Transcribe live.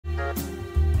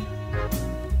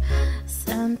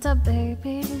Santa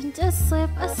baby, just slip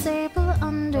a sable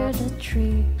under the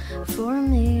tree for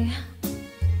me.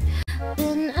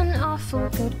 Been an awful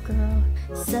good girl,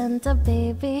 Santa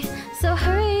baby, so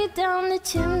hurry down the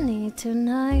chimney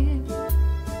tonight.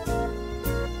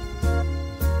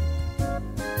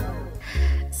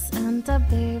 Santa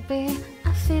baby,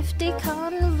 a 50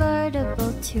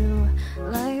 convertible to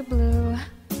light blue.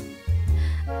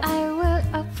 I will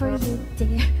up for you,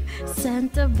 dear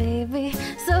Santa baby,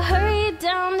 so hurry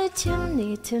down the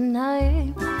chimney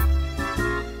tonight.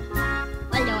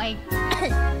 By the way,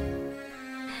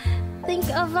 think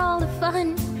of all the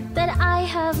fun that I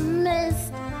have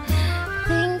missed.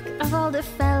 Think of all the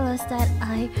fellas that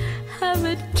I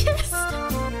haven't kissed.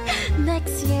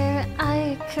 Next year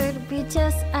I could be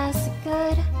just as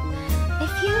good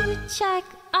if you would check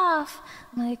off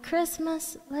my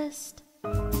Christmas list.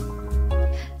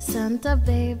 Santa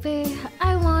baby,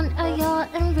 I want a yacht,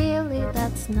 and really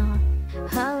that's not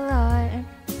a lot.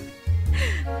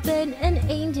 Been an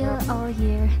angel all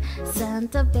year,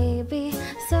 Santa baby,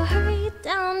 so hurry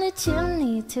down the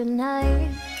chimney tonight.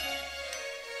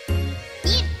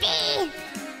 Yippee!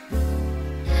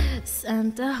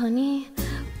 Santa honey,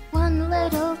 one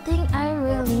little thing I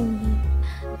really need,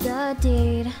 the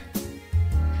deed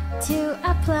to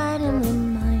a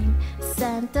platinum mine,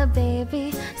 Santa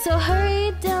baby, so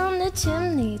hurry down the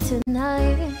chimney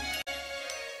tonight.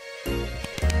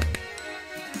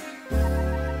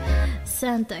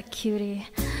 Santa cutie,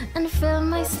 and fill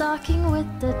my stocking with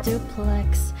the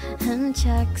duplex and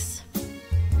checks.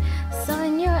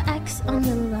 Sign your ex on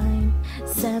the line,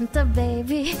 Santa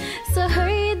baby, so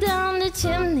hurry down the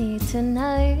chimney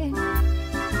tonight.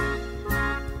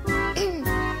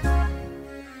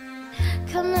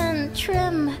 Come and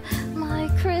trim my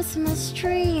Christmas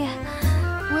tree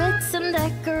with some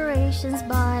decorations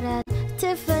bought at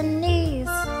Tiffany's.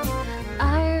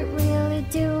 I really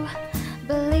do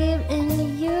believe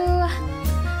in you.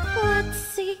 Let's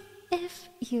see if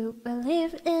you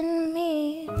believe in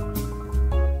me.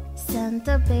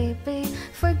 Santa baby,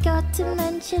 forgot to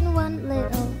mention one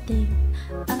little thing,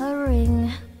 a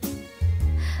ring.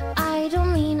 I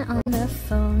don't mean on the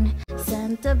phone,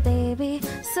 Santa baby,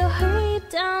 so hurry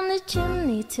down the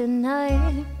chimney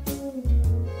tonight.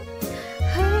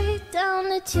 Hurry down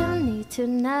the chimney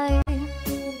tonight.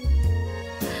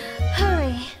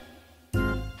 Hurry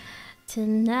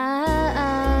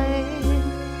tonight.